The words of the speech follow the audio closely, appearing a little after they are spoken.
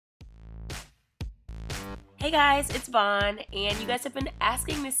Hey guys, it's Vaughn, and you guys have been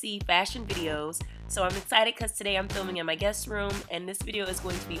asking to see fashion videos, so I'm excited because today I'm filming in my guest room, and this video is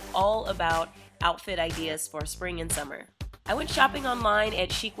going to be all about outfit ideas for spring and summer. I went shopping online at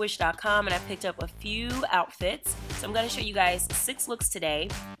Chicwish.com and I picked up a few outfits, so I'm going to show you guys 6 looks today.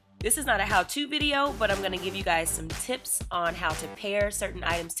 This is not a how-to video, but I'm going to give you guys some tips on how to pair certain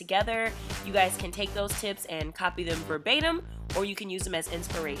items together. You guys can take those tips and copy them verbatim, or you can use them as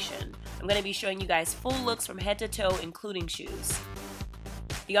inspiration. I'm going to be showing you guys full looks from head to toe, including shoes.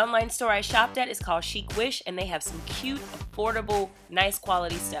 The online store I shopped at is called Chicwish, and they have some cute, affordable, nice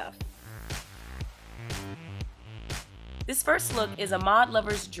quality stuff. This first look is a mod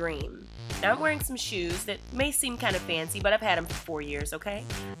lover's dream. Now I'm wearing some shoes that may seem kind of fancy, but I've had them for 4 years, okay?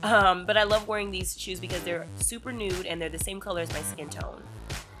 But I love wearing these shoes because they're super nude and they're the same color as my skin tone.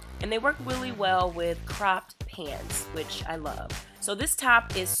 And they work really well with cropped pants, which I love. So this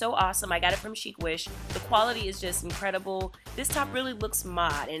top is so awesome. I got it from Chicwish. The quality is just incredible. This top really looks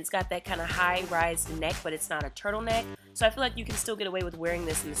mod, and it's got that kind of high-rise neck, but it's not a turtleneck. So I feel like you can still get away with wearing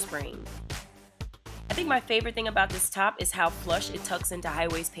this in the spring. I think my favorite thing about this top is how flush it tucks into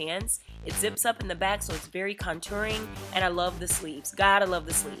high-waist pants. It zips up in the back, so it's very contouring, and I love the sleeves. Gotta love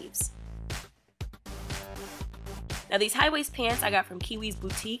the sleeves. Now these high-waist pants I got from Kiwi's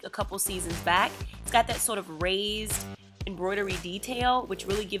Boutique a couple seasons back. It's got that sort of raised embroidery detail, which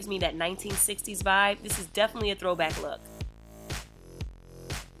really gives me that 1960s vibe. This is definitely a throwback look.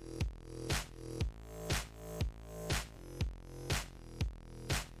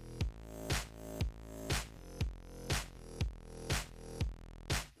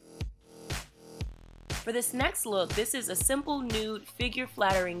 For this next look, this is a simple nude figure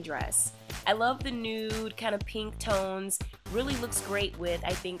flattering dress. I love the nude kind of pink tones. Really looks great with,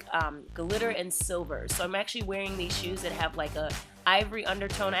 I think, glitter and silver. So I'm actually wearing these shoes that have like a ivory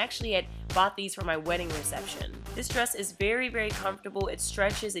undertone. I actually had bought these for my wedding reception. This dress is very, very comfortable. It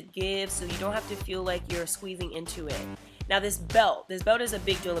stretches, it gives, so you don't have to feel like you're squeezing into it. Now this belt is a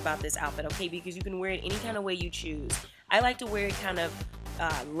big deal about this outfit, okay, because you can wear it any kind of way you choose. I like to wear it kind of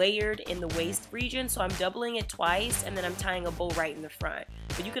layered in the waist region, so I'm doubling it twice and then I'm tying a bow right in the front.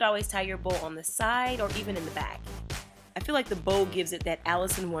 But you could always tie your bow on the side or even in the back. I feel like the bow gives it that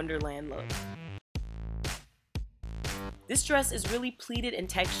Alice in Wonderland look. This dress is really pleated and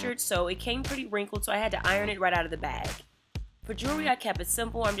textured, so it came pretty wrinkled, so I had to iron it right out of the bag. For jewelry, I kept it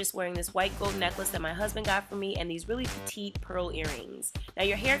simple. I'm just wearing this white gold necklace that my husband got for me and these really petite pearl earrings. Now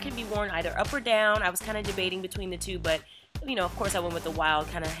your hair can be worn either up or down. I was kind of debating between the two, but you know, of course I went with the wild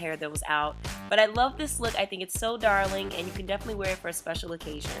kind of hair that was out. But I love this look. I think it's so darling, and you can definitely wear it for a special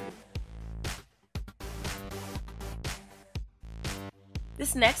occasion.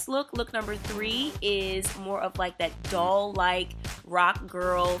 This next look, look number 3, is more of like that doll-like rock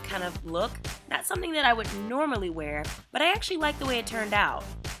girl kind of look. Not something that I would normally wear, but I actually like the way it turned out.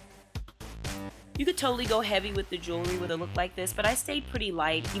 You could totally go heavy with the jewelry with a look like this, but I stayed pretty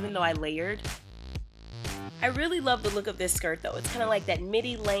light even though I layered. I really love the look of this skirt though. It's kind of like that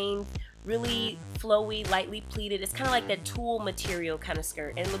midi length, really flowy, lightly pleated. It's kind of like that tulle material kind of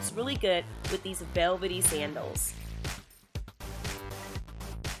skirt, and it looks really good with these velvety sandals.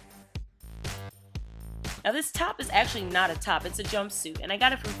 Now this top is actually not a top, it's a jumpsuit, and I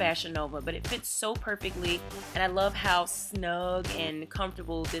got it from Fashion Nova, but it fits so perfectly, and I love how snug and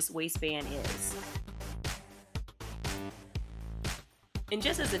comfortable this waistband is. And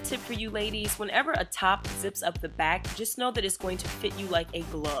just as a tip for you ladies, whenever a top zips up the back, just know that it's going to fit you like a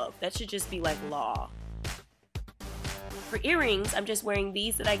glove. That should just be like law. For earrings, I'm just wearing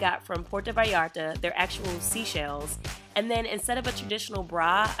these that I got from Puerto Vallarta. They're actual seashells. And then instead of a traditional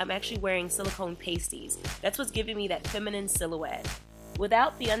bra, I'm actually wearing silicone pasties. That's what's giving me that feminine silhouette,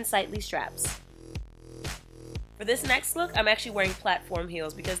 without the unsightly straps. For this next look, I'm actually wearing platform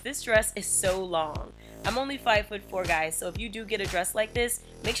heels because this dress is so long. I'm only 5'4", guys, so if you do get a dress like this,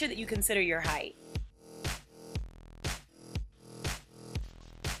 make sure that you consider your height.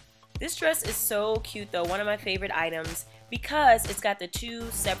 This dress is so cute though, one of my favorite items, because it's got the 2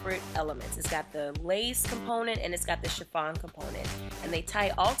 separate elements. It's got the lace component and it's got the chiffon component. And they tie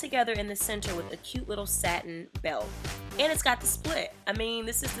all together in the center with a cute little satin belt. And it's got the split. I mean,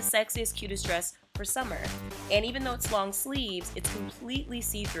 this is the sexiest, cutest dress for summer. And even though it's long sleeves, it's completely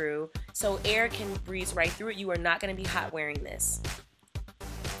see-through, so air can breeze right through it. You are not going to be hot wearing this.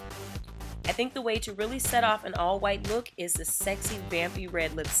 I think the way to really set off an all-white look is the sexy vampy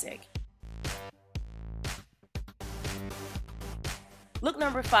red lipstick. Look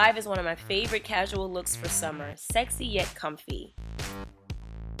number 5 is one of my favorite casual looks for summer. Sexy yet comfy.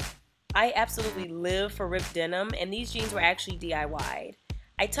 I absolutely live for ripped denim, and these jeans were actually DIY'd.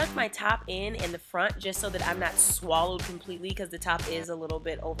 I tucked my top in the front just so that I'm not swallowed completely because the top is a little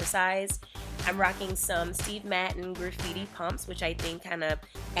bit oversized. I'm rocking some Steve Madden graffiti pumps, which I think kind of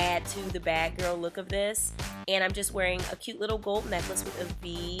add to the bad girl look of this. And I'm just wearing a cute little gold necklace with a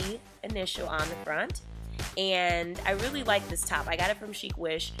V initial on the front. And I really like this top. I got it from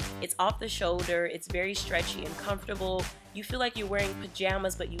Chicwish. It's off the shoulder. It's very stretchy and comfortable. You feel like you're wearing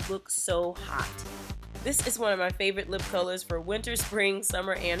pajamas, but you look so hot. This is one of my favorite lip colors for winter, spring,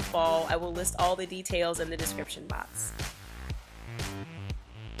 summer, and fall. I will list all the details in the description box.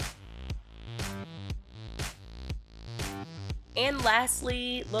 And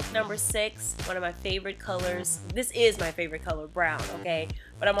lastly, look number 6, one of my favorite colors. This is my favorite color, brown, okay?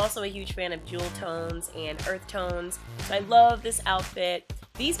 But I'm also a huge fan of jewel tones and earth tones. So I love this outfit.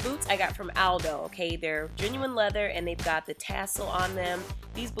 These boots I got from Aldo, okay? They're genuine leather and they've got the tassel on them.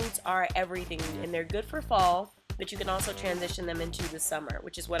 These boots are everything and they're good for fall, but you can also transition them into the summer,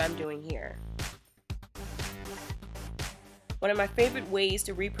 which is what I'm doing here. One of my favorite ways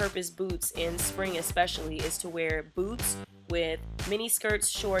to repurpose boots in spring especially is to wear boots with mini skirts,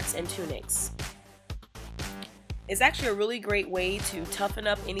 shorts, and tunics. It's actually a really great way to toughen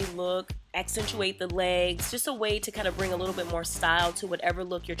up any look, accentuate the legs, just a way to kind of bring a little bit more style to whatever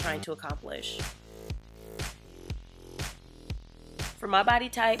look you're trying to accomplish. For my body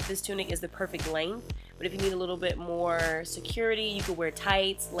type, this tunic is the perfect length, but if you need a little bit more security, you could wear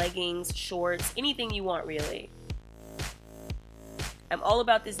tights, leggings, shorts, anything you want really. I'm all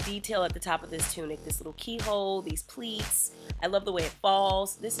about this detail at the top of this tunic, this little keyhole, these pleats. I love the way it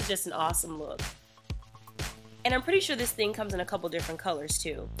falls. This is just an awesome look. And I'm pretty sure this thing comes in a couple different colors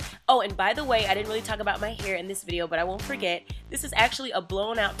too. Oh, and by the way, I didn't really talk about my hair in this video, but I won't forget. This is actually a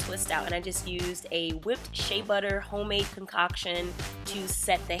blown out twist out, and I just used a whipped shea butter homemade concoction to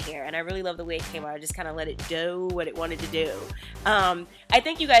set the hair. And I really love the way it came out. I just kind of let it do what it wanted to do. I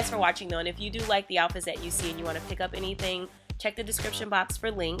thank you guys for watching though, and if you do like the outfits that you see and you want to pick up anything, check the description box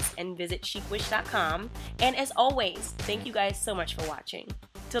for links and visit chicwish.com. And as always, thank you guys so much for watching.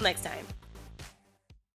 Till next time.